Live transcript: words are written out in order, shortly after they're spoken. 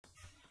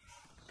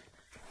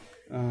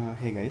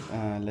Hey guys,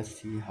 let's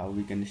see how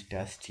we can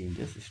stash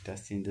changes.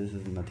 Stash changes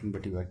is nothing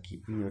but you are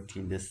keeping your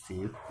changes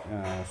safe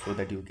so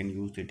that you can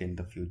use it in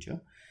the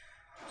future.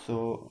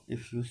 So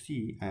if you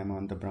see, I am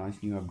on the branch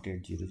new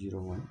update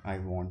 001. I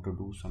want to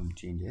do some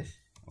changes.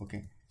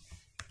 Okay,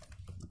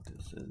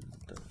 this is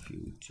the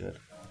future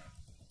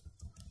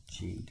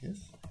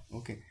changes.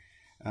 Okay,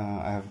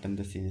 I have done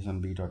the changes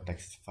on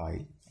b.txt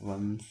file.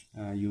 Once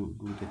you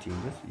do the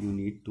changes, you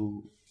need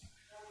to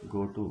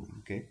go to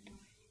Git,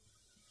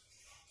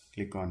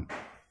 click on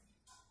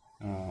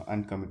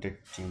uncommitted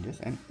changes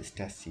and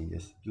stash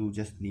changes. You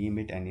just name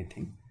it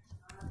anything.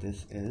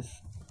 This is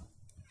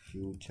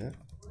future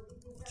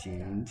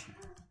change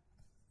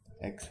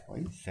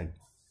XYZ.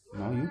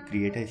 Now you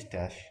create a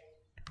stash.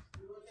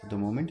 So the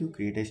moment you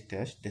create a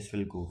stash, this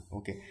will go.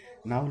 Okay,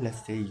 now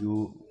let's say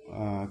you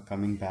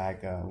coming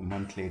back a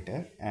month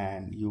later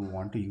and you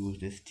want to use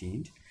this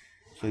change.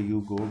 So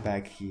you go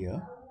back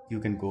here. You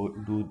can go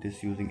do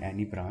this using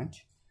any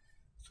branch.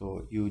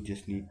 So you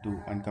just need to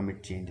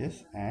uncommit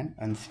changes and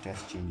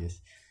unstash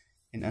changes.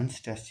 In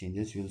unstash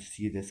changes, you'll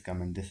see this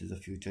comment. This is a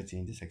future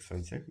changes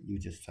XYZ. You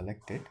just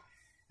select it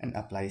and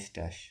apply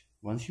stash.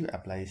 Once you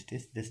apply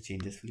stash, this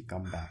changes will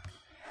come back.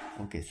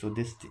 Okay, so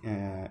this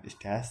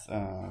stash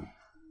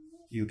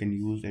you can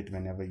use it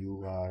whenever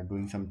you are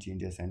doing some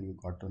changes and you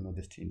got to know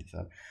these changes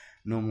are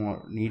no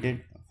more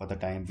needed for the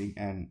time being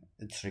and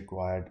it's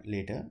required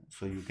later,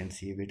 so you can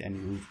save it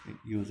and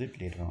use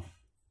it later on.